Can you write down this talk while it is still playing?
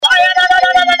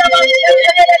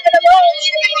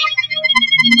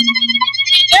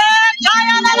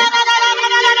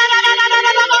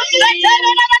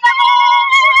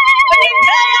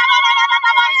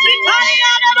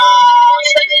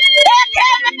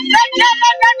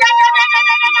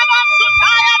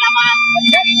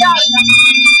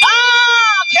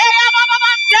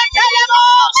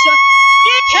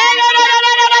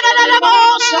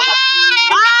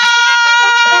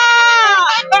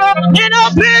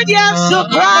obedience to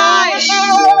Christ.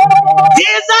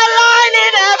 He's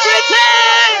aligning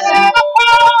everything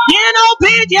in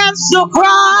obedience to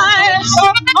Christ.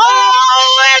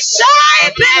 Always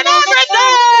shaping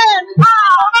everything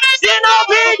in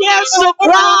obedience to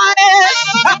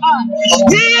Christ.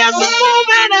 He is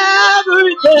moving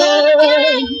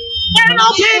everything in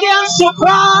obedience to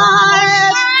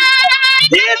Christ.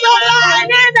 He's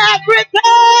aligning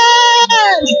everything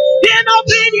in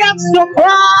obedience to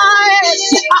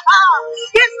Christ.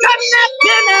 He's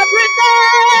connecting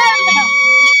everything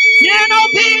in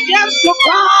obedience to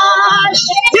Christ.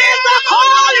 He's the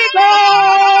Holy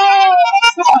Ghost.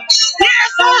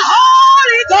 He's the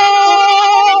Holy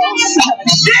Ghost.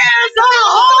 He's the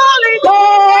Holy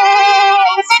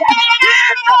Ghost.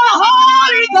 He's the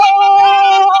Holy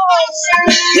Ghost.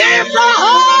 He's the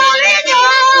Holy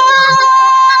Ghost.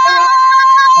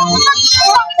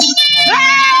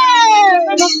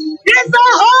 It's the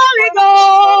Holy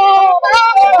Ghost.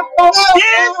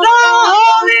 It's the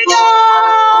Holy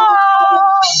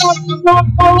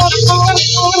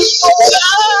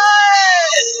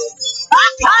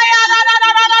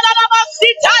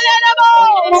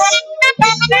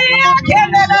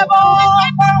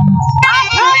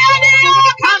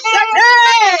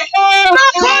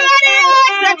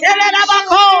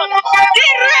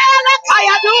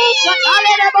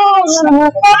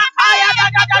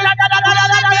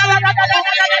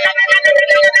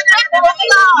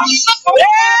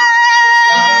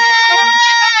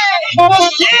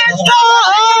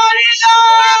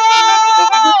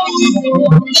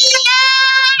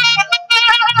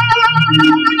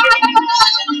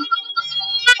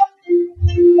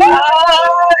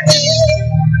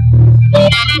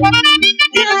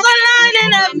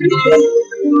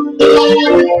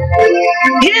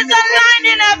He's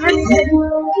aligning everything.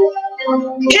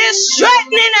 He's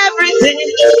straightening everything.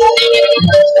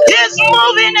 He's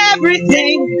moving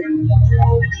everything.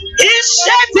 He's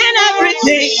shaping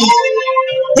everything.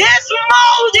 He's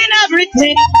molding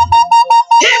everything.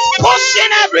 He's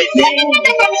pushing everything.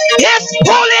 He's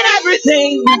pulling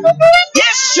everything.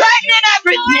 He's straightening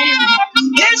everything.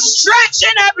 He's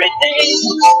stretching everything.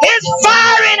 He's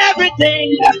firing everything.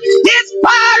 He's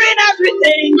firing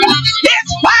everything. He's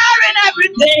firing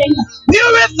everything.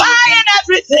 Purifying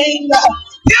everything.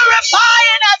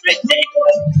 Purifying everything.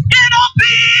 In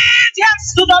obedience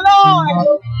to the Lord.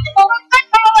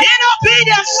 In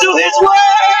obedience to His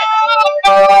word.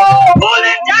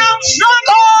 Pulling down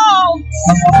strongholds.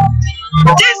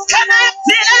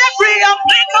 Disconnecting every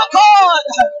umbilical cord.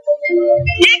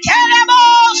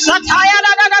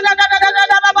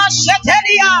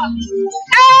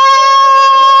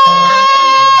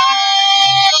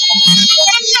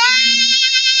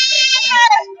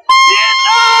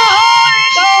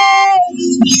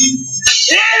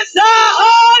 It's the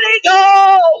Holy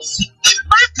Ghost.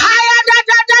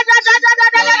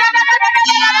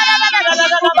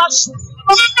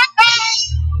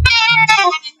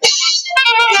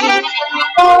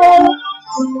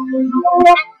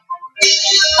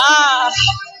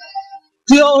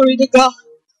 Glory to God.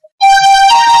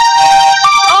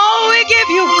 Oh, we give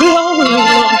you glory.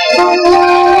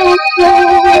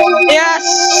 Yes.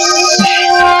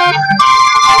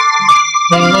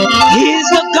 He's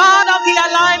the God of the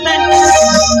alignment.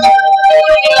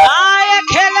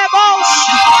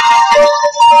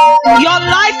 Your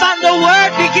life and the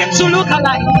word begin to look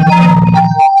alike.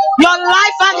 Your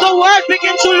life and the word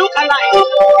begin to look alike.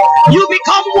 You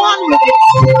become one with it.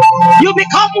 You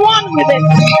become one with it.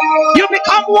 You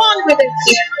become one with it.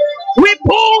 We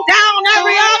pull down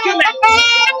every argument.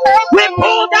 We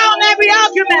pull down every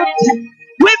argument.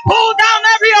 We pull down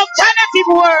every alternative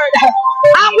word.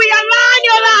 And we align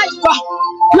your life.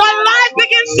 Your life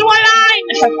begins to align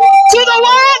to the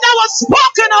word that was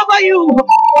spoken over you.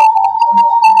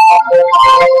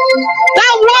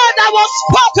 That word that was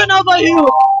spoken over you.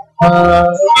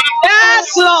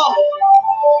 Yes, Lord.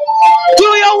 Do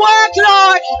your work,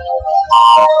 Lord.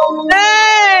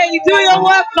 Hey, do your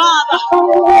work, Father.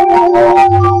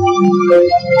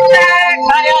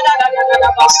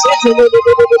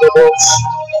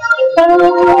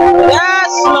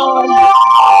 Yes, Lord.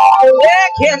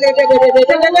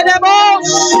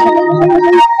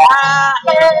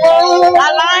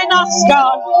 Align us,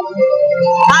 God.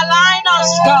 Align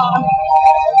us, God.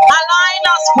 Align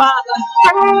us, Father.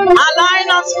 Align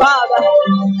us, Father.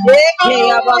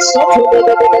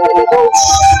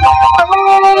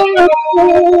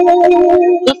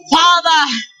 The Father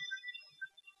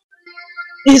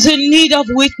is in need of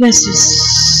witnesses.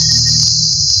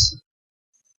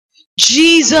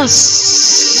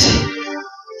 Jesus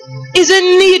is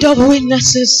in need of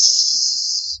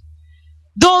witnesses.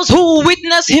 Those who will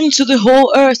witness him to the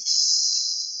whole earth.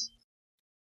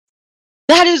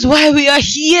 That is why we are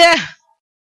here.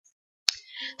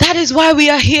 That is why we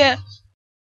are here.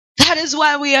 That is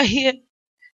why we are here.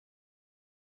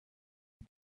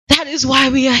 That is why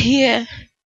we are here.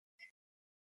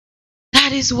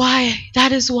 That is why.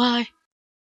 That is why.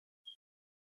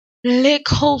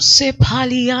 Leko se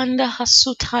palianda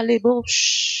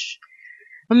hasutalebosh.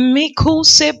 Miku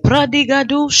se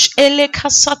pradigadush ele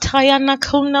kasatayana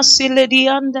kuna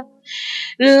siledianda.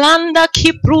 Landa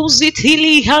kipruzi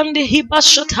tili hande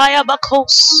hibashataya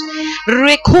bakos.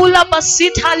 Rekula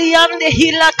basitali hande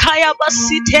hilakaya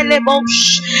basitele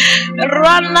bosh.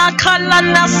 Rana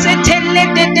kalana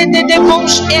setele de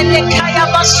bosh ele kaya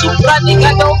basupra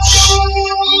digadosh.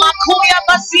 Makuya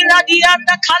basila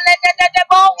dianda kale de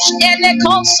bosh ele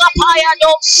kosa paya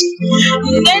dos.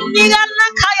 Nendigana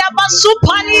kaya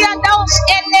basupali dos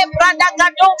ele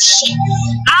bradagadosh.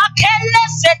 Akele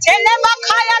setele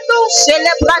bakaya dos.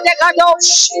 Celebradados,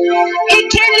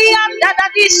 Ikelian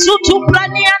Dadadi Sutu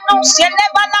Praniano,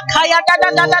 Celebalakaya Dada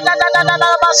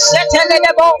Setele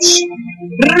de Bosch,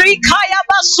 Rikaya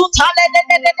Basutale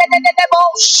de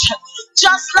Bosch,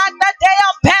 just like the day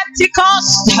of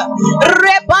Pentecost,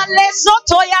 Rebale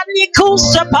Sotoya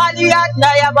Nikus Palia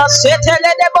Nayaba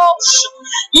Setele de Bosch,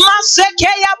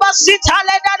 Masekeya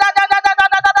Basitale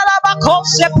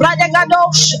Bakose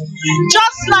Pradagados,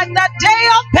 just like the day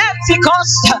of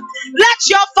Pentecost. Let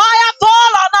your fire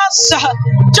fall on us,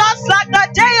 just like the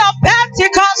day of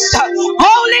Pentecost.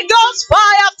 Holy Ghost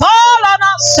fire fall on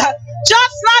us,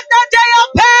 just like the day of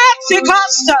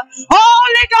Pentecost.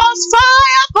 Holy Ghost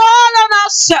fire fall on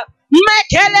us.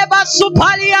 Mekeleba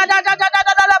supalia da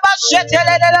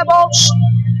shetelelebosh.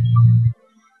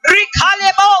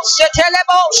 Rikalebosh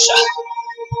shetelebosh.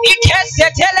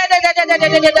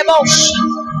 Ikesetelelebosh.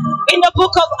 In the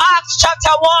book of Acts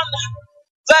chapter 1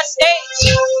 verse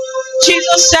 8,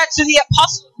 Jesus said to the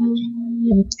apostle,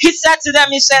 he said to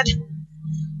them, he said,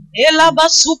 Elaba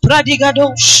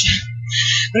supradigadosh,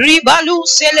 ribalu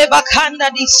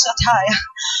selebakanda di sataya.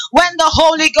 When the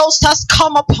Holy Ghost has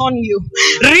come upon you,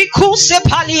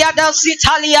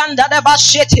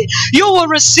 you will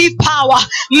receive power.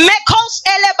 You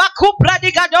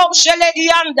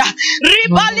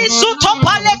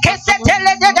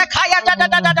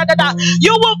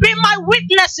will be my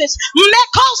witnesses.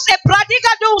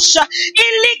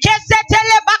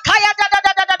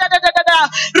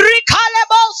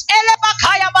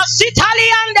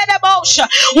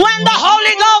 When the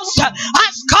Holy Ghost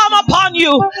has come upon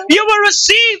you, you will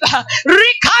receive power.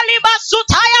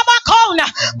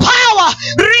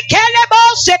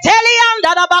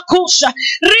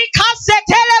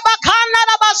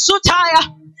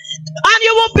 And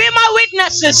you will be my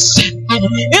witnesses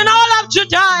in all of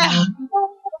Judea.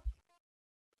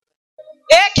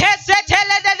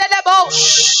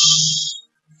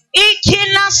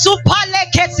 Ikina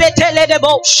supale kesetele de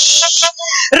bosh.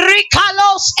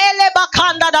 Rikalos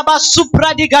elebakanda da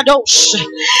basupra digadosh.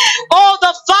 Oh,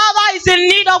 the Father is in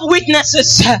need of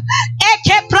witnesses.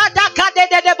 Eke pradaka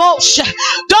de bosh.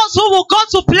 Those who will go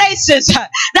to places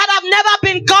that have never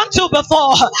been gone to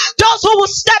before. Those who will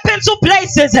step into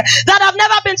places that have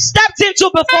never been stepped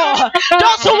into before.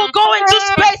 Those who will go into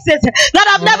spaces that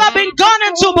have never been gone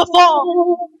into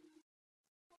before.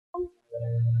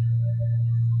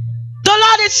 The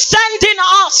Lord is sending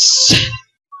us,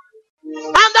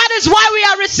 and that is why we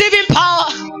are receiving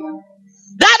power.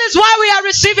 That is why we are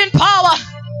receiving power,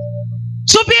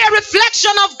 to be a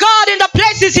reflection of God in the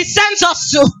places He sends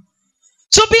us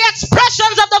to be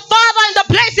expressions of the Father in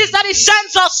the places that He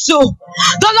sends us to.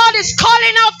 The Lord is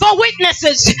calling out for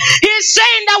witnesses. He is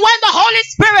saying that when the Holy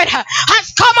Spirit has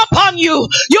come upon you,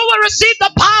 you will receive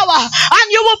the power, and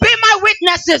you will be my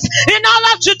witnesses in all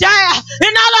of Judea,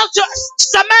 in all of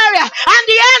Samaria, and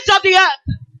the ends of the earth.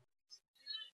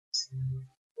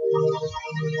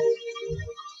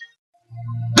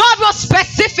 God was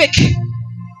specific.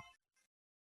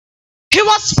 He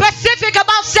was specific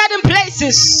about certain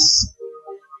places.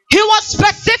 He was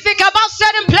specific about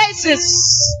certain places.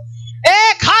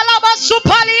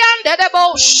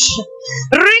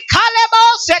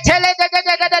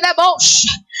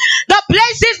 The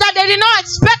places that they did not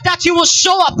expect that you will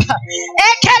show up.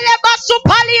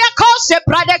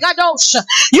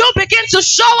 You begin to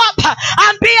show up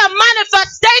and be a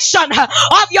manifestation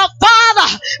of your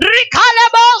Father.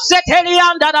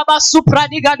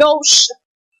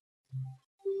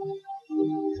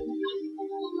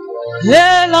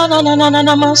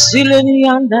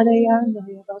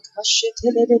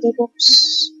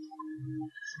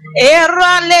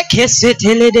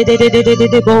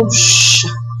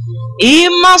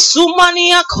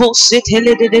 Imasumania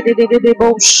kosetele de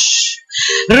bosh.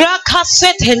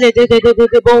 Rakasetele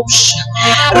de bosh.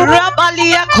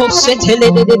 Rabalia kosetele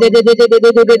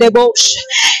de bosh.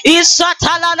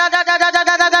 Isatala.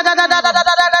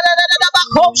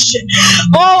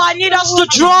 Oh, I need us to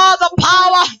draw the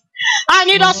power. I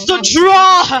need us to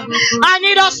draw. I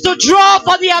need us to draw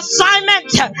for the assignment.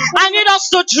 I need us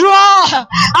to draw.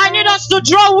 I need us to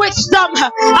draw wisdom.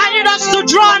 I need us to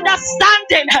draw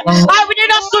understanding. I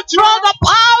need us to draw the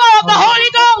power of the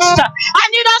Holy Ghost. I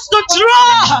need us to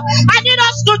draw. I need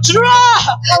us to draw.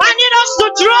 I need us to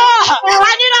draw.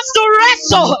 I need us to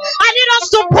wrestle. I need us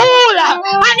to pull.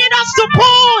 I need us to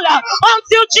pull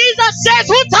until Jesus says,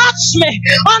 "Who touched me?"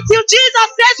 Until Jesus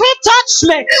says, "Who touched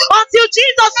me?" Until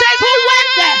Jesus says, "Who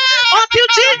went there?" Until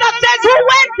Jesus says, "Who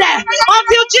went there?"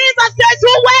 Until Jesus says,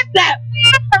 "Who went there?"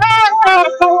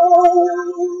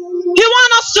 He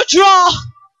wants us to draw.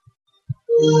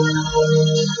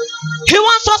 He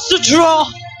wants us to draw.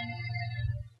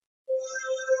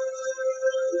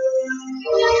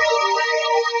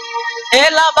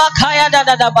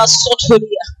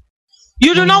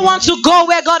 You do not want to go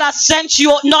where God has sent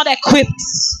you not equipped.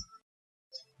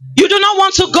 You do not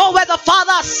want to go where the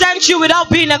Father has sent you without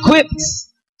being equipped.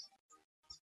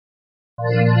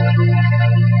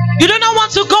 You do not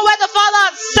want to go where the Father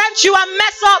has sent you and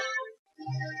mess up.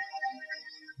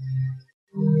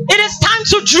 It is time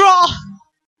to draw.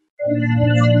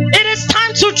 It is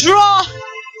time to draw.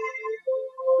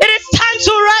 It is time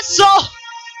to wrestle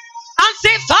and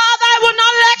say, "Father, I will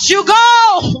not let you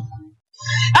go.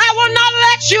 I will not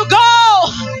let you go.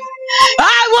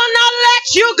 I will not let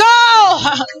you go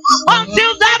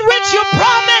until that which you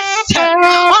promised,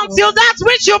 until that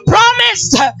which you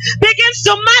promised begins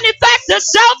to manifest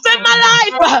itself in my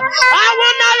life. I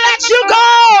will not let you go.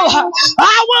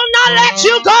 I will not let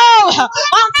you go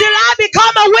until I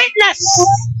become a witness.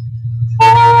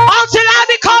 Until I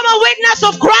become a witness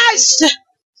of Christ."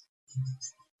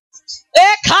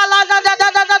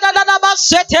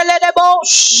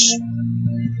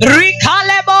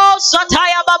 Rikalebo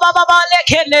sataya baba baba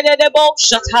lekele de bo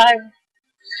sataya.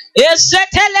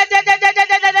 Esetele de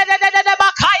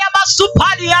bakaya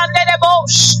basupali ande de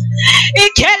bosh.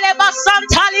 Ikele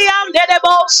basantali ande de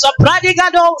bo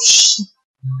sapradigadosh.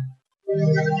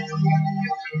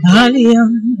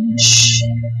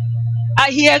 I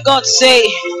hear God say,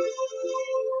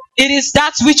 "It is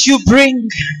that which you bring."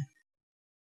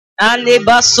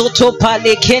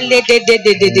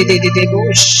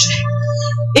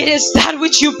 It is that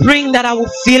which you bring that I will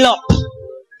fill up.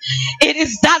 It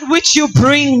is that which you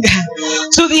bring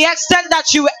to the extent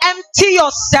that you empty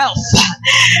yourself.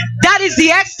 That is the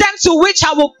extent to which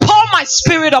I will pour my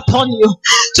spirit upon you.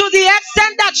 To the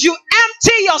extent that you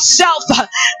empty yourself,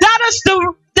 that is the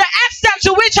extent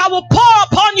to which I will pour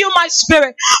upon you my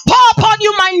spirit, pour upon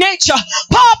you my nature,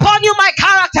 pour upon you my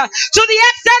character. To the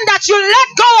extent that you let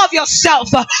go of yourself,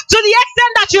 to the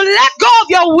extent that you let go of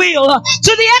your will,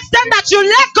 to the extent that you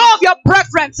let go of your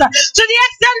preference, to the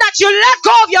extent that you let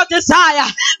go of your desire.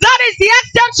 That is the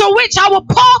extent to which I will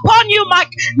pour upon you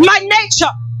my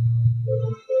nature.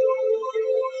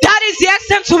 That is the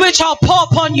extent to which I'll pour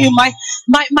upon you my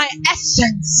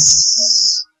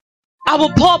essence. I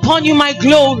will pour upon you my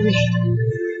glory.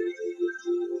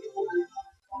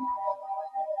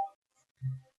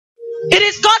 It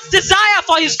is God's desire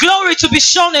for his glory to be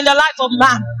shown in the life of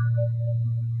man.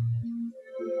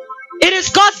 It is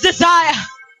God's desire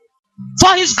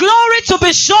for his glory to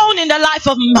be shown in the life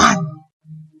of man.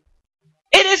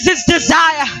 It is his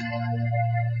desire.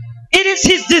 It is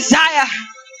his desire.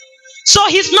 So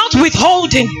he's not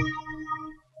withholding.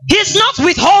 He's not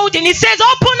withholding. He says,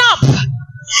 "Open up."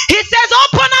 He says,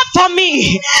 "Open up for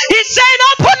me." He's saying,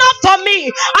 "Open up for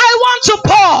me. I want to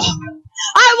pour.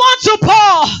 I want to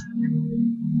pour."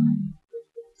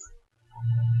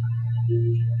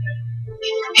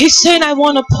 He's saying, "I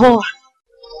want to pour."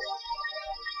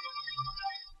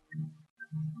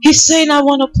 He's saying, "I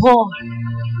want to pour."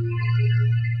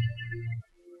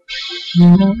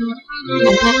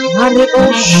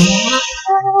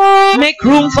 Make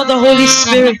room for the Holy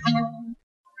Spirit.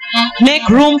 Make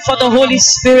room for the Holy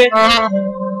Spirit.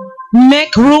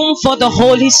 Make room for the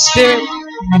Holy Spirit.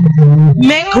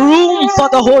 Make room for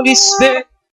the Holy Spirit.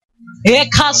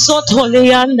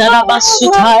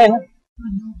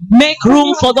 Make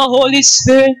room for the Holy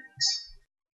Spirit.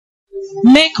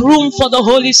 Make room for the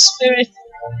Holy Spirit.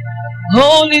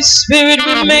 Holy Spirit,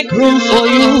 we make room for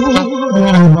you.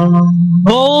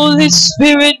 Holy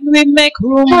Spirit, we make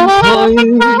room for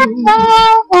you.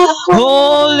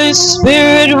 Holy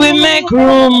Spirit, we make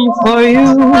room for you.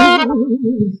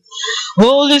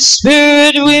 Holy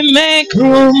Spirit, we make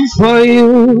room for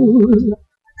you.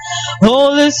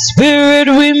 Holy Spirit,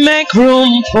 we make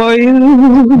room for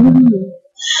you.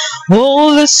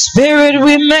 Holy Spirit,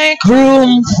 we make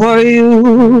room for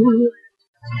you.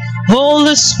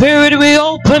 Holy Spirit, we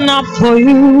open up for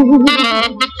you.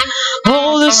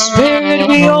 Holy Spirit,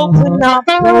 we open up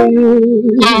for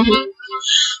you.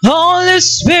 Holy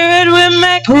Spirit, we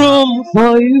make room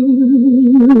for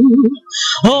you.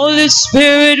 Holy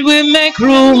Spirit, we make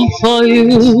room for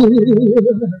you.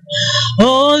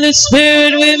 Holy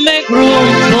Spirit, we make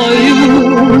room for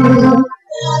you.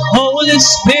 Holy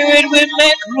Spirit, we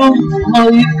make room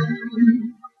for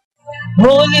you.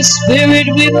 Holy Spirit,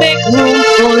 we make room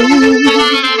for you.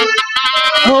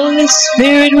 Holy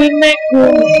Spirit, we make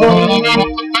room for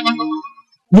you.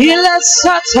 Ila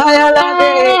sataya la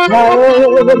de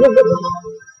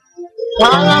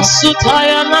Ala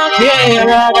sutaya na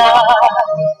kerada.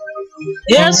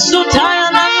 Yesu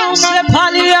taya na nuse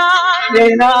palia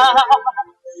dena.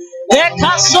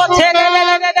 Eka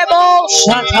sotelele de bo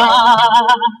shata.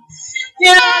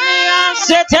 Yani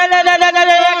setelele de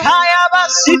kaya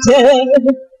basite.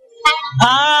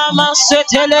 Ama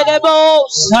setele de bo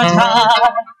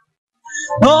shata.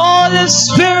 Holy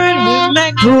Spirit, we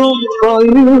make room for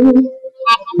you.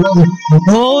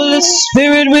 Holy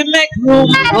Spirit, we make room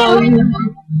for you.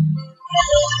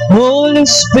 Holy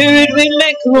Spirit, we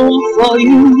make room for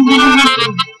you.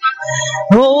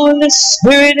 Holy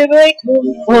Spirit, we make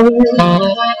room for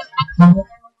you.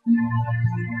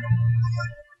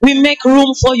 We make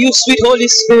room for you, sweet Holy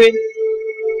Spirit,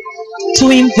 to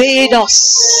invade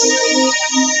us.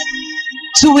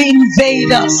 To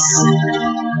invade us.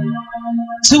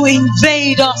 To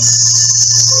invade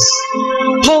us.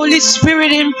 Holy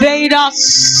Spirit, invade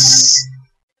us.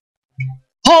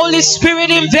 Holy Spirit,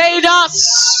 invade us.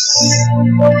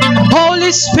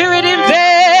 Holy Spirit,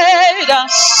 invade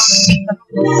us.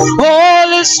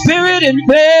 Holy Spirit,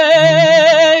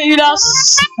 invade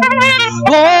us.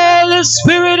 Holy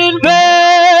Spirit,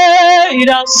 invade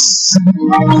us.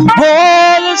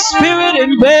 Holy Spirit,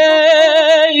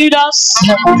 invade us.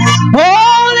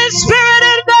 Holy Spirit,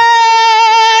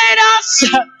 invade us.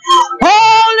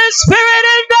 Holy Spirit,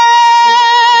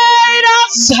 invade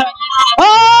us.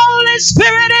 Holy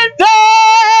Spirit,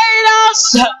 invade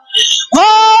us.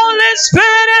 Holy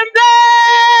Spirit, invade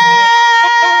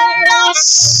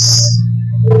us.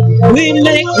 We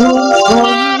make room for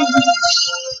you.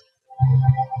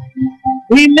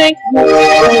 We make room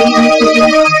for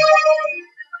you.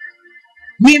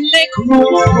 We make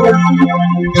room for you.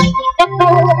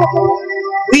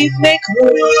 We make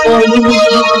room for you.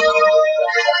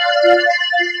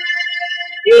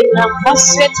 In a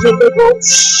facet of the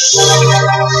bush.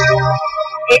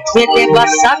 It will never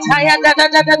satire.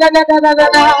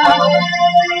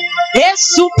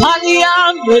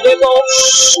 Esupalian with the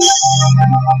bush.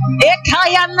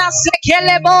 Ekayana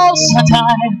sekelebo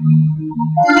satire.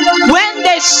 When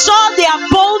they saw their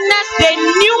boldness, they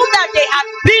knew that they had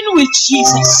been with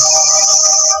Jesus.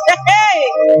 Hey,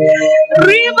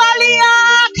 Rivalia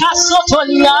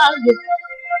Kasotolia.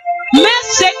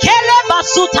 Mesekele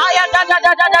basutaya da da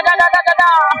da da da da da da.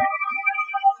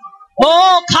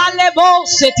 Oh, Kalebo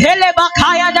setele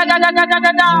bakaya da da da da da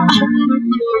da da.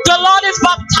 The Lord is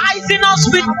baptizing us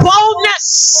with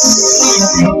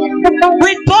boldness.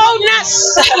 With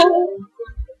boldness.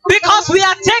 Because we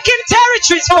are taking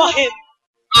territories for Him.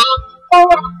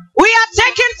 We are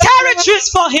taking territories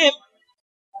for Him.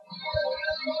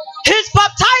 He's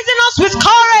baptizing us with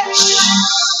courage.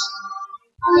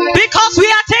 Because we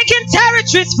are taking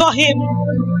territories for Him.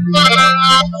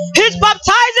 He's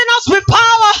baptizing us with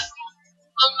power.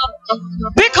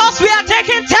 Because we are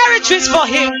taking territories for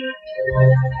Him.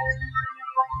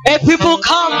 A people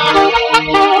come.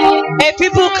 A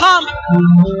people come.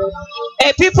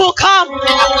 A people come.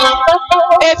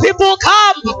 A people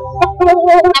come.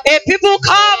 A people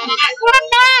come.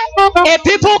 A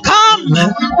people come.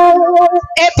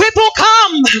 A people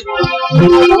come.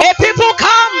 A people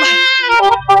come.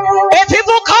 A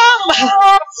people come.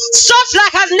 Such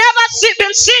like has never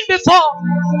been seen before.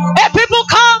 A people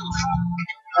come.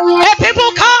 A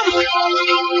people come.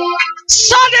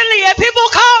 Suddenly a people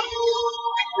come.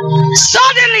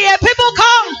 Suddenly a people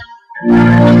come.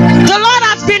 The Lord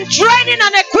has been training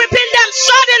and equipping them.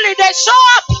 Suddenly they show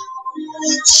up.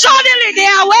 Suddenly they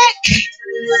are awake.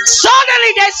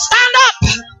 Suddenly they stand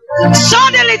up.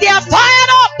 Suddenly they are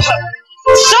fired up.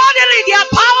 Suddenly they are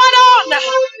powered on.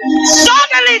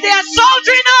 Suddenly they are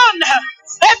soldiering on.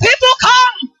 A people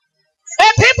come. A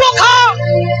people come.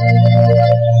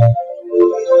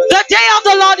 The day of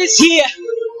the Lord is here.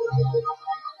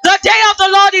 The day of the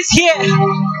Lord is here.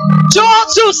 Joel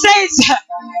 2 says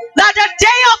that the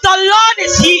day of the Lord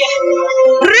is here.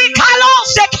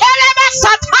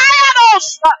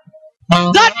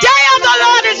 The day of the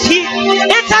Lord is here.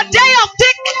 It's a day of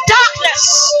thick darkness,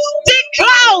 thick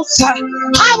clouds.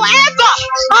 However,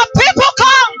 our people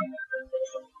come.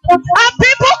 Our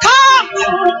people come.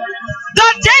 The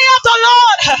day of the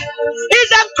Lord is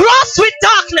engrossed with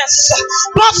darkness.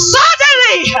 But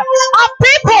suddenly, our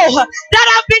people that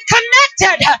have been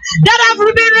connected, that have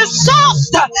been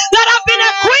resourced, that have been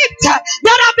equipped,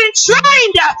 that have been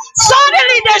trained,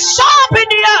 suddenly they show up in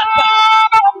the earth.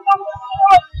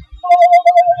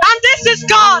 And this is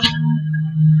God.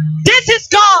 This is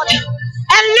God.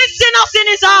 Enlisting us in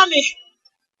his army.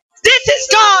 This is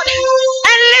God.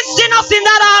 Enlisting us in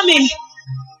that army.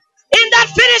 In that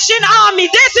finishing army.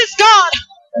 This is God.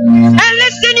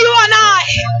 Enlisting you and I.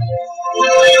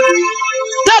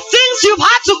 The things you've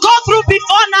had to go through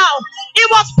before now, it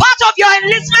was part of your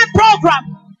enlistment program.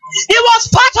 It was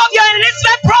part of your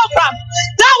enlistment program.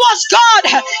 That was God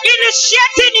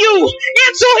initiating you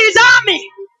into his army.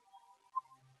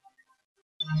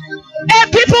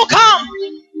 And people come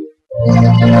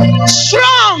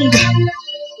strong,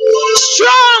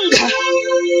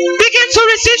 begin to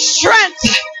receive strength,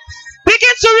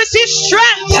 begin to receive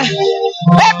strength.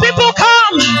 And people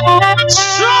come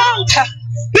strong,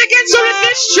 begin to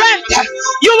receive strength.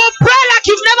 You will pray like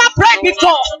you've never prayed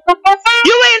before.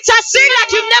 You will intercede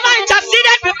like you've never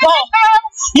interceded before.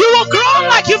 You will grow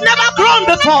like you've never grown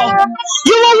before.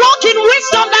 You will walk in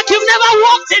wisdom like you've never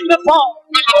walked in before.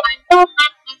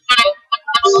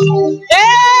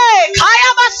 Hey,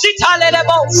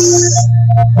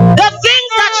 the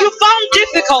things that you found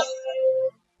difficult.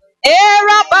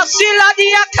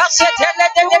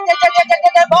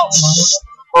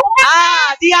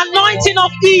 The anointing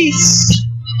of ease.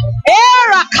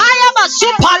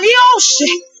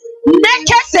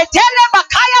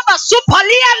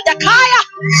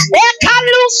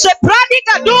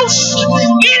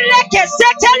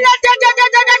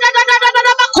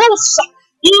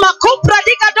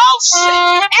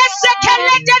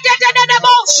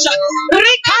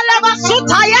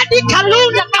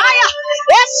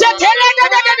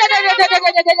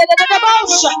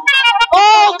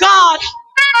 Oh God,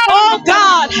 oh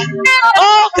God,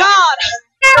 oh God.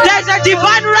 There's a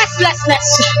divine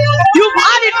restlessness. You've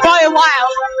had it for a while.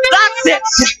 That's it.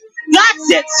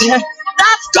 That's it.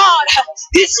 That's God.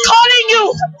 He's calling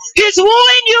you. He's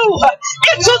wooing you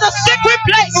into the secret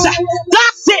place.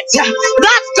 That's it.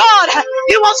 That's God.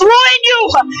 He was wooing you.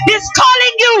 He's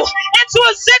calling you into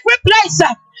a secret place.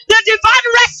 The divine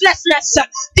restlessness,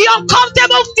 the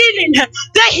uncomfortable feeling,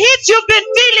 the heat you've been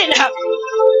feeling.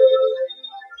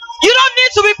 You don't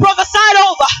need to be prophesied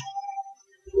over.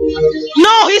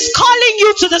 No, he's calling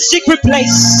you to the secret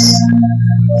place.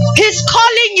 He's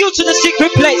calling you to the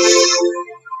secret place.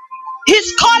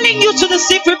 He's calling you to the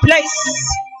secret place.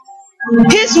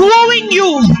 He's wooing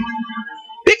you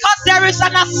because there is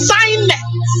an assignment.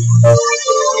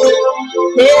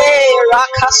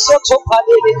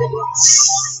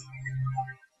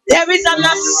 There is an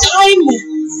assignment.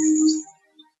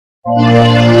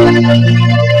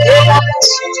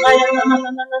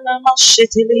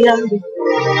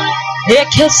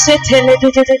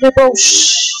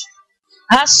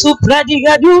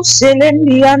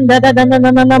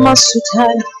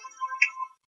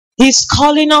 He's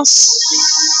calling us.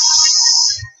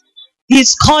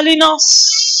 He's calling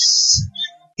us.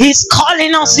 He's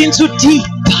calling us into deep.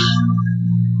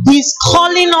 He's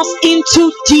calling us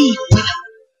into deep.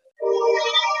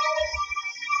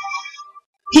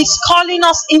 He's calling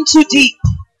us into deep.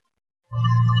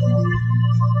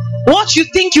 What you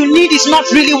think you need is not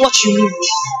really what you need.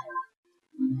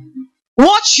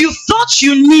 What you thought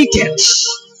you needed,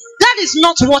 that is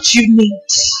not what you need.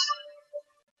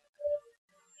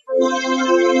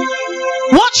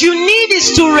 What you need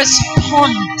is to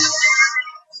respond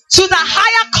to the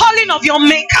higher calling of your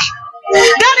maker.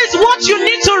 That is what you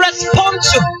need to respond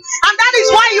to. And that is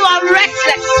why you are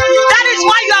restless. That is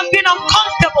why you have been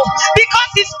uncomfortable. Because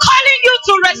he's calling you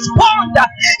to respond.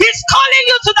 He's calling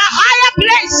you to the higher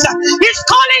place. He's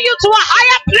calling you to a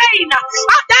higher plane.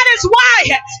 And that is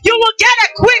why you will get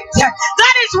equipped.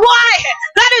 That is why.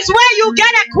 That is where you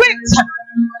get equipped.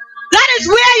 That is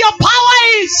where your power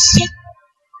is.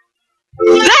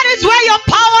 That is where your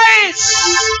power is.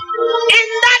 In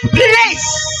that place.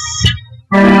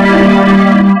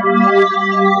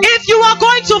 If you are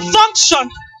going to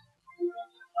function,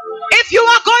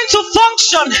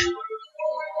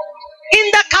 in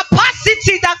the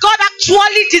capacity that God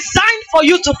actually designed for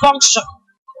you to function,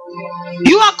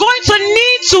 you are going to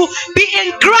need to be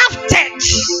engrafted.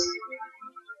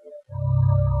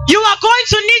 You are going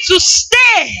to need to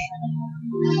stay.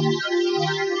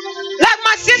 Like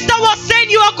my sister was saying,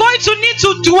 you are going to need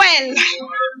to dwell.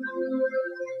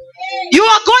 You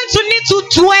are going to need to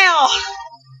dwell.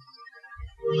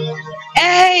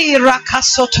 Hey,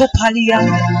 Rakasoto Palia.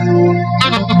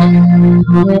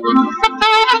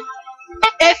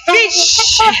 A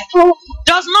fish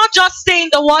does not just stay in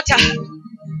the water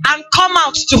and come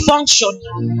out to function.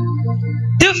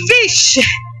 The fish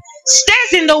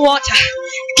stays in the water,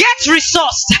 gets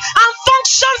resourced, and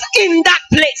functions in that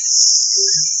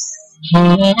place.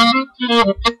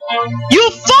 You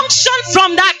function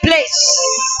from that place.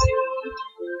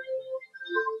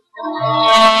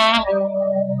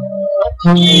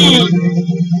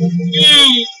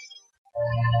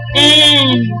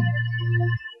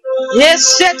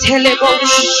 Yes,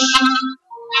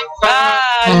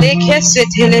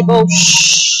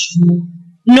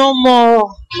 no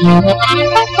more.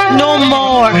 No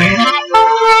more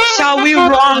shall we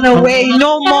run away.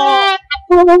 No more.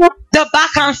 The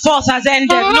back and forth has ended.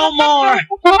 No more.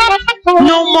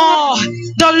 No more.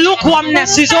 The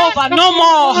lukewarmness is over. No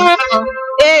more.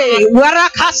 Hey,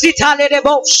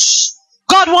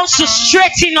 God wants to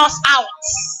straighten us out.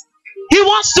 He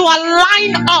wants to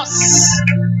align us.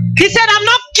 He said, I'm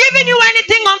not giving you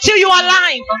anything until you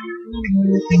align.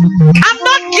 I'm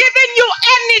not giving you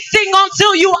anything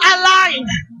until you align.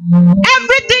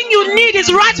 Everything you need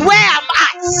is right where I'm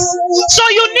at. So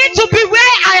you need to be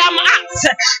where I am at.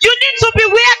 You need to be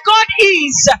where God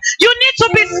is. You need to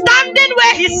be standing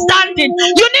where He's standing.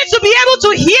 You need to be able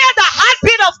to hear the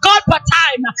heartbeat of God per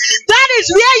time. That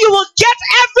is where you will get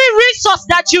every resource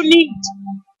that you need.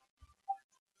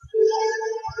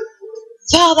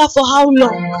 Father, for how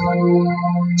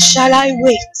long shall I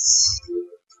wait?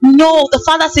 No, the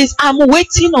Father says, I'm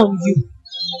waiting on you.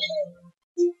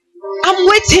 I'm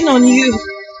waiting on you.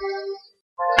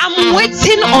 I'm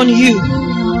waiting on you.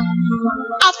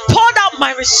 I've poured out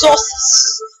my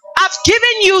resources. I've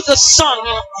given you the Son.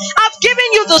 I've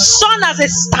given you the Son as a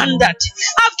standard.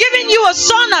 I've given you a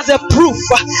Son as a proof.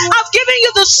 I've given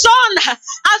you the Son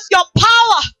as your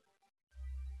power.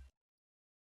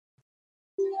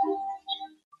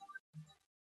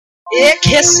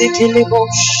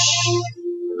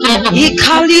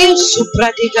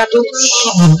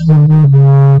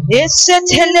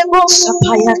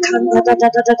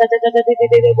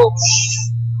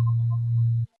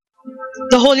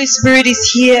 The Holy Spirit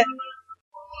is here.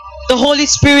 The Holy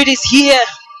Spirit is here.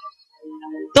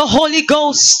 The Holy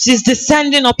Ghost is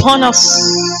descending upon us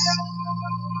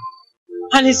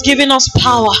and He's giving us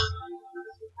power.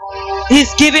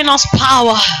 He's giving us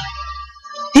power.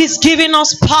 He's giving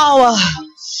us power.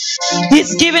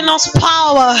 He's giving us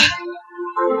power.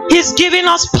 He's giving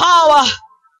us power.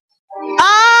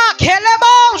 Ah,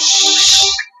 Kelebosh.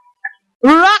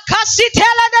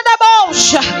 Rakasitela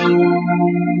Dadabosh.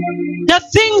 The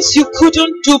things you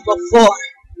couldn't do before.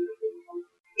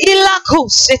 Ilako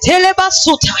Seteleba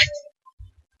Sutai.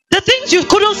 The things you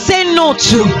couldn't say no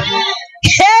to.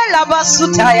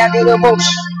 Kelabasutaya Dadabosh.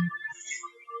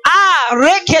 Ah,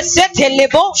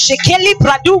 Rekesetelebo Shekeli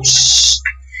Pradush.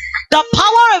 The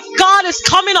power of God is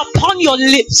coming upon your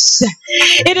lips.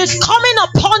 It is coming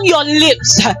upon your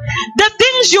lips. The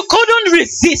things you couldn't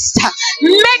resist.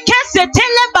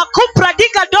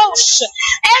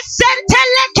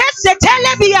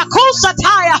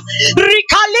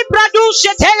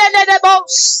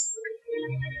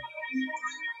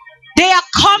 They are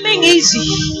coming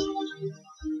easy.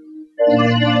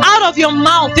 Out of your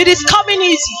mouth, it is coming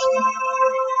easy.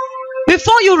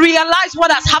 Before you realize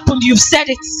what has happened, you've said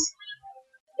it.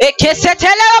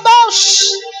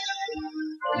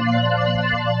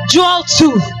 Joel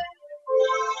 2.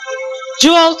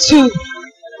 Joel 2.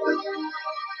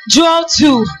 Joel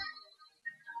 2.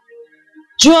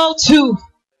 Joel 2.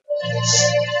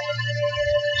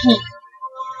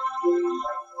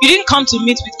 You didn't come to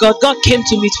meet with God. God came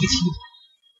to meet with you.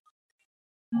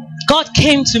 God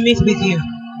came to meet with you.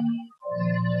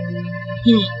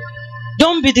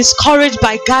 Don't be discouraged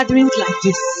by gatherings like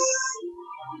this.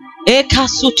 They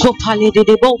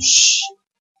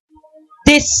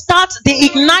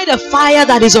ignite a fire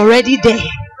that is already there.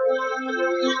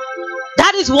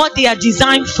 That is what they are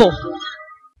designed for.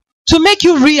 To make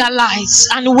you realize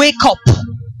and wake up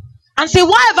and say,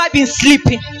 why have I been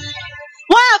sleeping?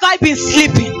 Why have I been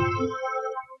sleeping?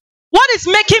 What is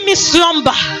making me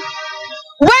slumber?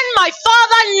 When my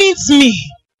Father needs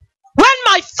me, when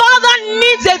my Father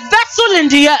needs a vessel in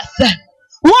the earth,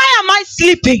 why am I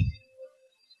sleeping?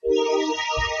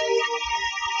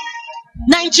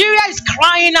 Nigeria is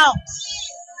crying out.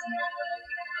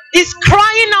 It's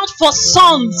crying out for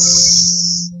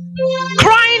sons.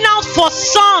 crying out for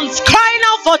sons, crying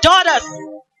out for daughters,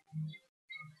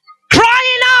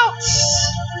 crying out.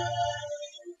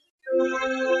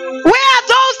 Where are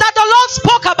those that the Lord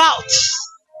spoke about?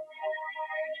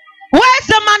 Where's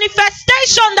the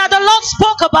manifestation that the Lord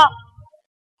spoke about?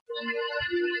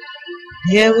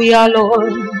 Here we are,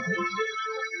 Lord.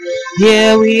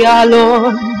 Here we are,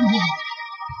 Lord.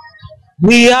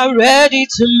 We are ready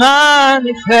to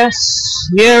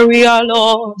manifest. Here we are,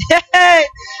 Lord.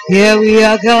 Here we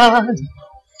are, God.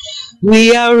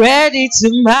 We are ready to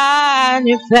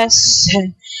manifest.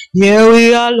 Here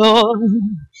we are, Lord.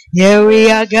 Here we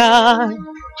are, God.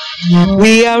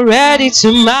 We are ready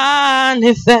to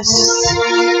manifest.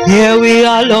 Here we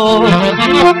are, Lord.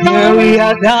 Here we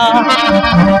are,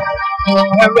 God.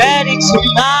 We're ready to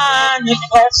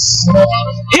manifest.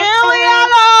 Here we are,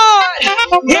 Lord.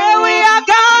 Here we are,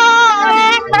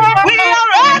 God. We are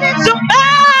ready to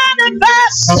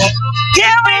manifest.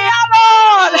 Here we are,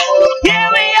 Lord. Here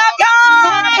we are,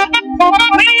 God.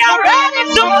 We are ready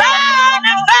to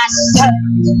manifest.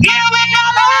 Here we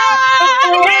are,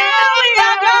 Lord. Here we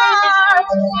are, God.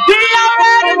 We are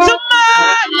ready to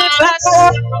manifest.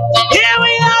 Here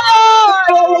we are, Lord.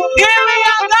 Here we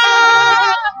are,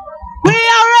 God. We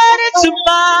are ready to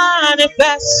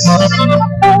manifest.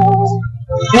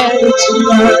 Ready to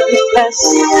manifest.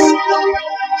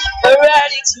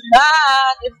 Ready to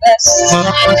manifest.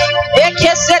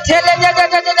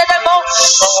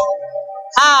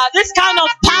 This kind of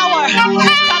power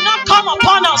cannot come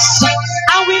upon us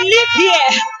and we live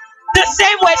here the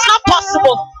same way. It's not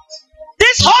possible.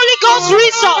 This Holy Ghost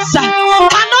resource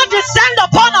cannot descend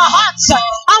upon our hearts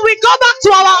and we go back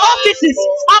to our offices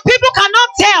and people cannot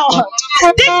tell.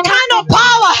 This kind of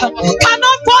power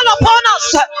cannot fall upon us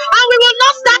and we will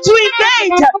not start to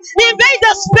invade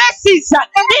the spaces,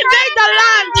 invade the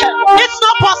land. It's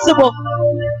not possible.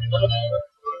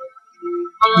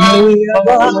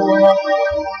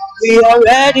 We are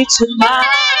ready to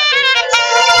manifest.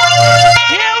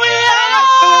 Here we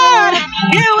are,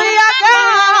 here we are,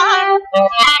 God.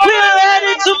 We are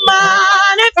ready to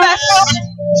manifest.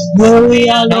 Here we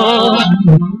are, Lord.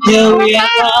 Here we are,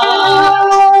 God.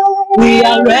 We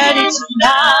are ready to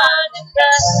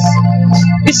manifest.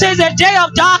 It says a day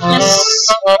of darkness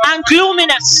and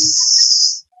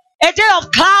gloominess, a day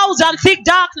of clouds and thick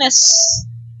darkness.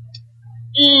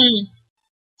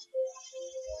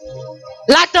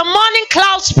 Like the morning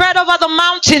clouds spread over the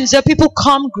mountains, the people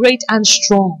come great and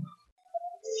strong.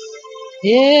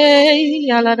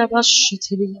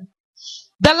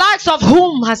 The likes of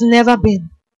whom has never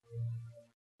been.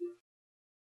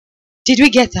 Did we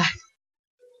get that?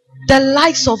 The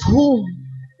likes of whom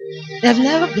there have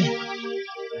never been.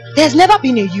 There's never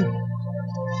been a you.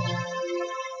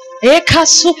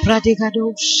 There's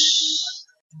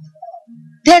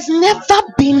never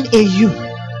been a you.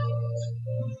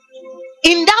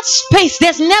 In that space,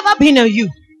 there's never been a you.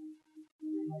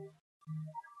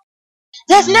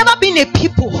 There's never been a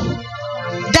people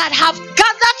that have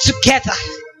gathered together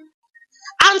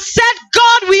and said,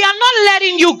 God, we are not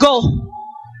letting you go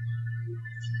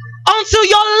until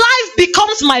your life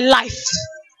becomes my life,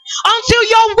 until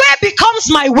your way becomes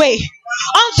my way,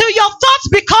 until your thoughts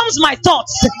becomes my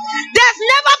thoughts. There's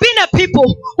never been a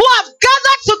people who have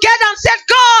gathered together and said,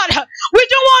 God, we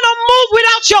don't want to move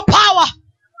without your power.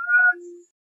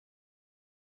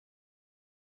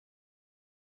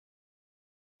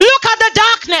 Look at the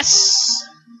darkness.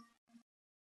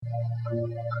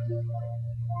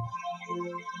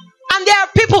 And there are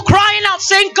people crying out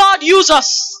saying, God, use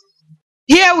us.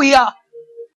 Here we are.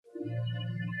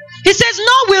 He says,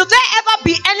 no, will there ever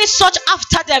be any such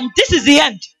after them? This is the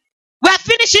end. We are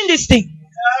finishing this thing.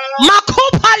 We are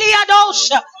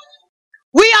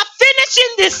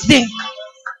finishing this thing.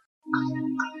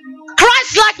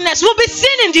 Christ likeness will be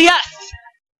seen in the earth.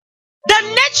 The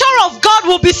nature of God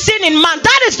will be seen in man.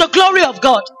 That is the glory of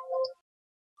God.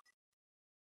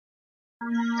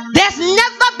 There's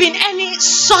never been any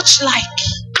such like,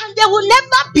 and there will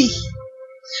never be.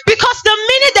 Because the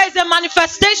minute there is a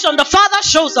manifestation, the Father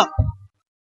shows up.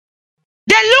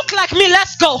 They look like me,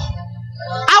 let's go.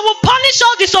 I will punish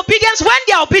all disobedience when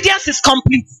their obedience is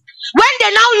complete. When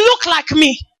they now look like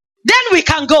me, then we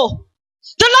can go.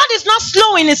 The Lord is not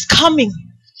slow in his coming.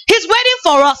 He's waiting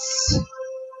for us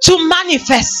to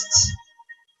manifest.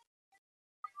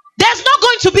 There's not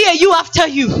going to be a you after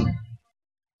you,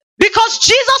 because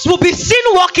Jesus will be seen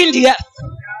walking the earth.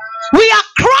 We are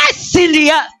Christ in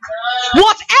the earth.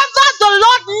 Whatever the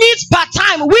Lord needs per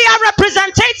time, we are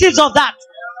representatives of that.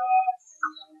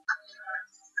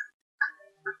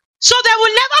 So there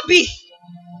will never be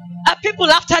a people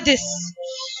after this.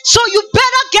 So you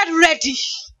better get ready.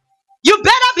 You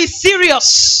better be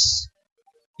serious.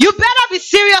 You better be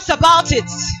serious about it.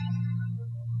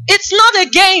 It's not a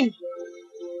game.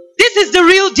 This is the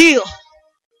real deal.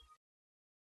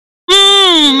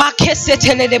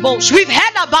 We've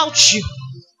heard about you,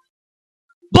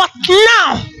 but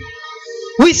now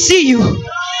we see you.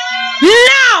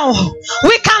 Now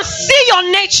we can see your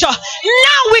nature.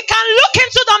 Now we can look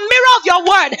into the mirror of your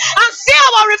word and see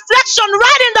our reflection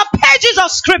right in the pages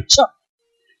of scripture.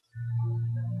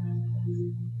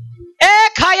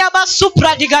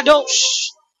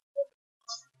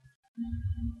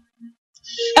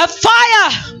 A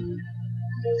fire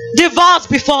devours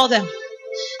before them,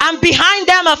 and behind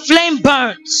them a flame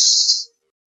burns.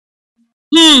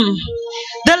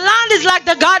 The land is like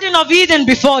the Garden of Eden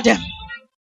before them,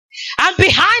 and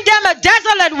behind them a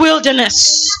desolate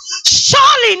wilderness.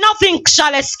 Surely nothing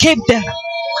shall escape them.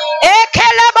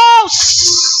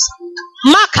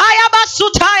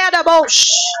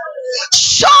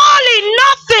 Surely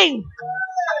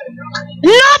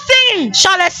nothing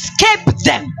shall escape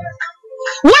them.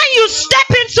 When you step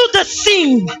into the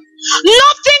scene,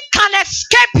 nothing can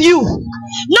escape you.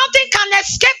 Nothing can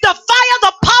escape the fire,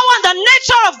 the power, and the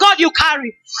nature of God you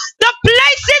carry. The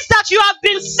places that you have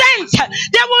been sent,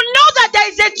 they will know that there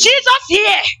is a Jesus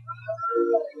here.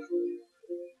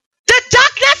 The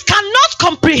darkness cannot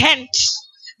comprehend.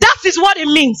 That is what it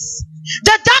means.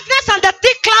 The darkness and the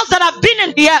thick clouds that have been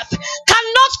in the earth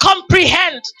cannot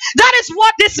comprehend. That is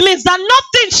what this means, that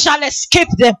nothing shall escape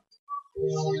them.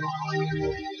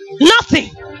 Nothing.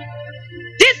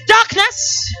 This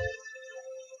darkness,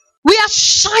 we are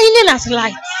shining as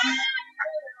lights.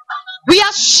 We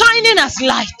are shining as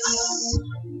lights.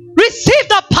 Receive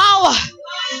the power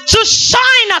to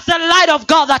shine as the light of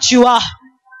God that you are.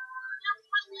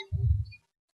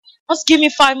 Just give me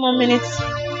 5 more minutes.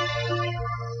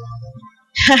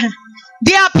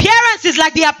 The appearance is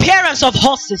like the appearance of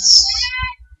horses.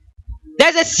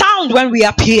 There's a sound when we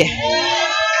appear.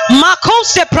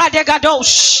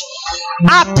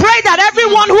 I pray that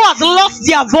everyone who has lost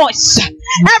their voice,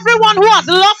 everyone who has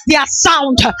lost their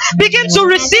sound, begin to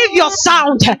receive your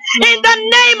sound in the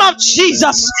name of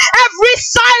Jesus. Every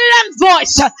silent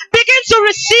voice, begin to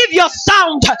receive your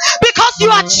sound, because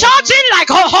you are charging like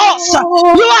a horse.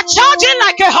 You are charging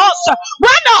like a horse.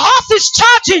 When the horse is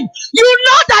charging, you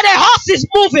know that a horse is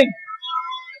moving.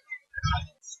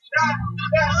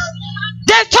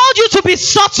 They've told you to be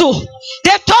subtle.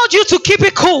 They've told you to keep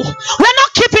it cool. We're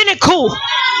not keeping it cool.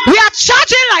 We are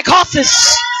charging like horses.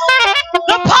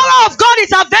 The power of God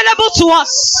is available to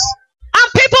us,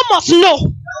 and people must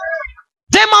know.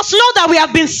 They must know that we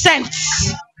have been sent.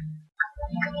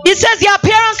 It says the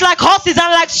appearance like horses,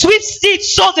 and like swift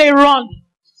steeds so they run,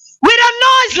 with a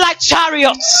noise like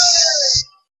chariots.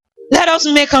 Let us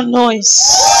make a noise.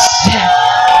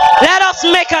 Let us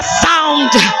make a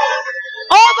sound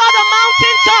over the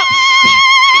mountaintops.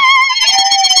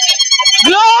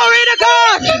 Glory to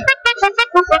God.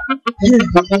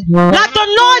 Like the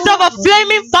noise of a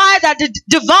flaming fire that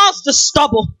devours the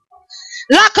stubble.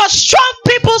 Like a strong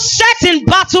people set in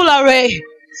battle array.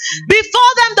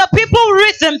 Before them the people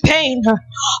writhe in pain.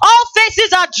 All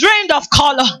faces are drained of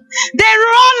color. They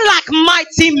run like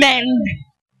mighty men.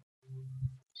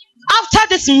 After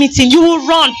this meeting, you will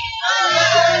run.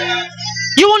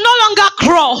 You will no longer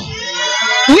crawl.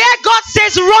 Where God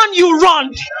says run, you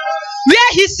run.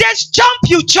 Where He says jump,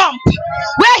 you jump.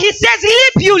 Where He says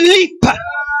leap, you leap.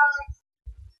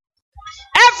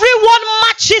 Everyone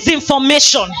matches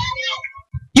information.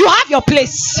 You have your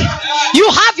place. You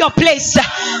have your place.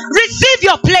 Receive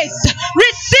your place.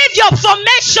 Receive your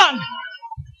formation.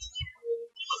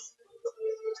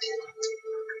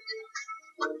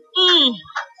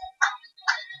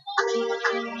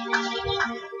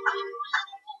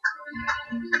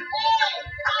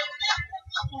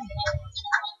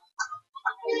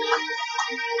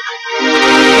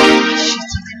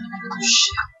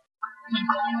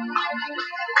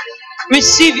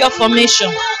 Receive your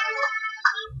formation.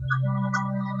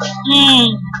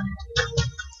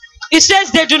 It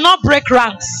says they do not break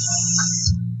ranks.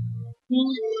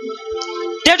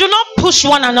 They do not push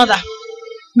one another.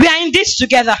 We are in this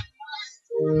together.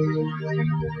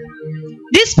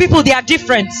 These people, they are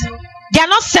different. They are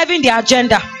not serving their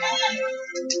agenda.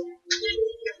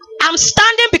 I'm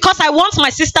standing because I want my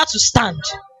sister to stand.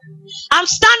 I'm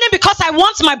standing because I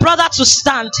want my brother to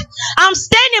stand. I'm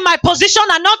staying in my position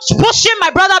and not pushing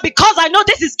my brother because I know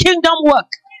this is kingdom work.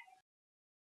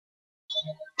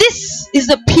 This is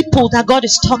the people that God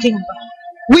is talking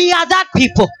about. We are that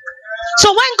people.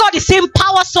 So when God is saying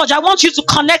power surge, I want you to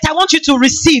connect. I want you to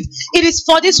receive. It is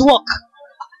for this work.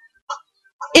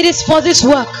 It is for this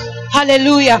work.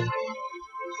 Hallelujah.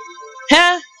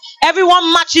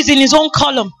 Everyone marches in his own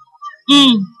column.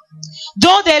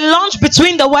 Though they launch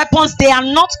between the weapons, they are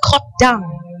not cut down.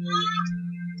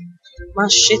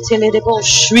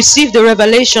 Receive the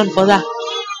revelation for that.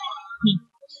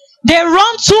 They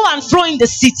run to and fro in the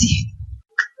city.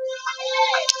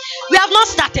 We have not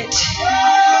started.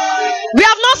 We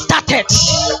have not started.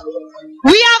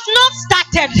 We have not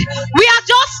started. We are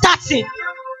just starting.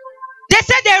 They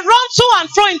say they run to and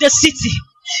fro in the city.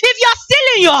 If you are still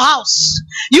in your house,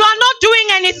 you are not doing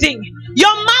anything.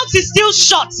 Your mouth is still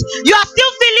shut. You are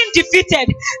still feeling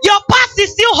defeated. Your past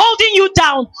is still holding you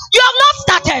down. You have not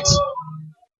started.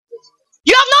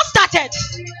 You have not started.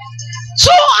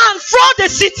 To and fro the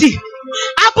city.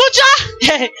 Abuja.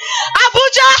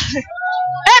 Abuja.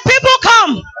 Hey, people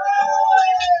come.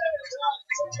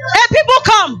 Hey, people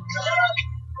come.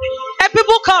 Hey,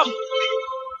 people come.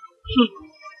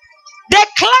 They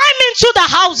climb into the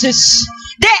houses.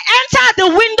 They enter the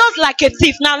windows like a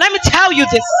thief. Now, let me tell you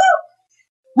this.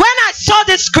 When I saw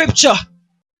this scripture,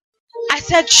 I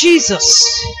said, Jesus.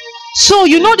 So,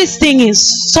 you know, this thing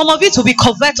is, some of it will be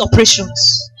covert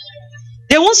operations.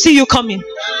 They won't see you coming.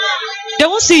 They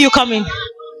won't see you coming.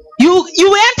 You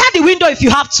will enter the window if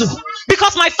you have to.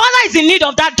 Because my father is in need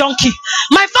of that donkey.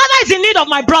 My father is in need of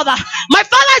my brother. My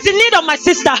father is in need of my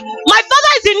sister. My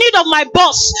father is in need of my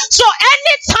boss. So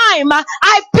anytime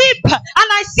I peep and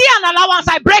I see an allowance,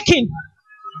 I break in.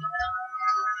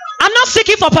 I'm not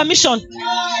seeking for permission.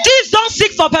 Thieves don't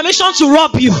seek for permission to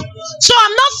rob you. So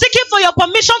I'm not seeking for your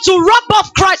permission to rub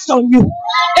off Christ on you.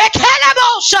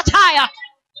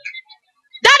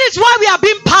 That is why we are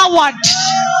being powered.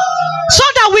 So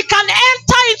that we can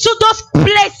enter into those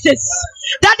places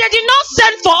that they did not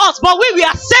send for us, but we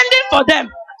are sending for them.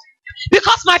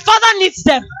 Because my father needs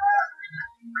them.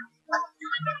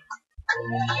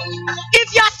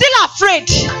 If you are still afraid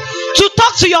to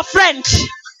talk to your friend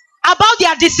about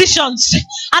their decisions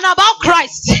and about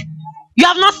Christ, you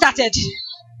have not started.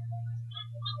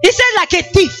 He said, like a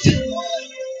thief,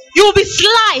 you will be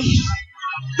sly.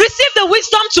 Receive the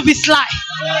wisdom to be sly.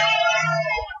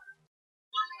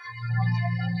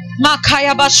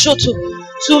 Makaya Bashoto.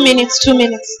 2 minutes.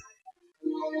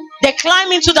 They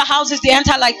climb into the houses, they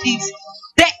enter like thieves.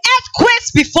 The earth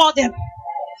quakes before them.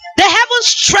 The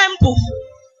heavens tremble.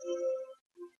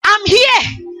 I'm here.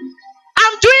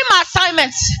 I'm doing my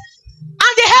assignments.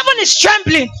 And the heaven is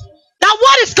trembling. Now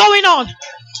what is going on?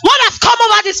 What has come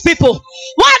over these people?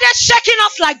 Why are they shaking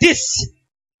us like this?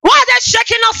 Why are they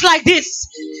shaking us like this?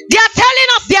 They are telling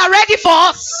us they are ready for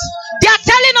us. They are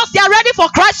telling us they are ready for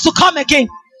Christ to come again.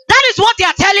 That is what they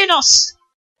are telling us.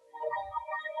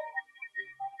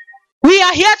 We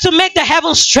are here to make the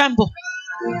heavens tremble.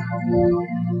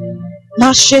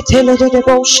 The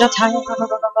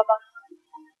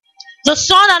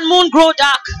sun and moon grow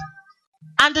dark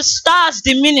and the stars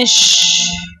diminish.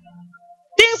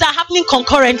 Things are happening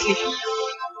concurrently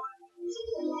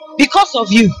because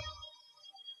of you.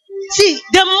 See,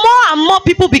 the more and more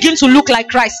people begin to look like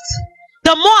Christ,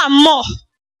 the more and more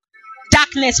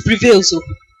darkness prevails.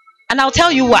 And I'll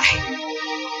tell you why.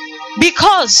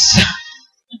 Because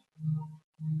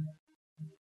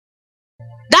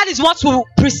that is what will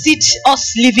precede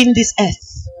us leaving this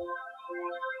earth.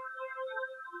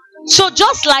 So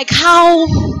just like how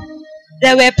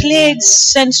there were plagues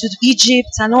sent to Egypt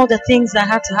and all the things that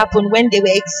had to happen when they were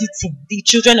exiting, the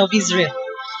children of Israel,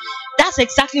 that's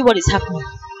exactly what is happening.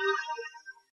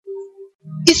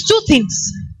 It's two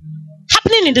things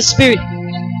happening in the spirit: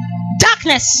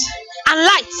 darkness and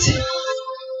light.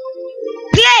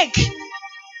 Plague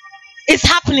is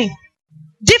happening,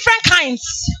 different kinds,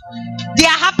 they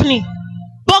are happening.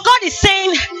 But God is saying,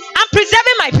 I'm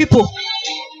preserving my people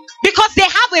because they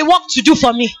have a work to do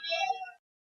for me.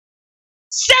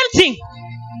 Same thing.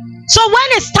 So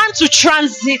when it's time to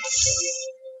transit,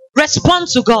 respond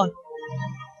to God.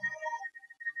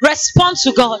 Respond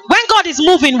to God. When God is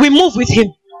moving, we move with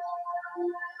Him.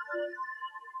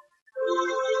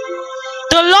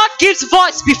 The Lord gives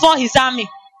voice before His army,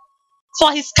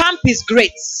 for His camp is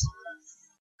great.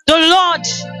 The Lord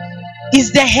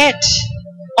is the head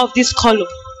of this column.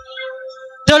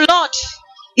 The Lord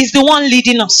is the one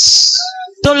leading us.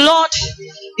 The Lord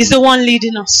is the one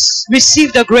leading us.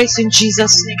 Receive the grace in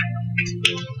Jesus' name.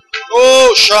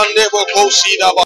 Oh,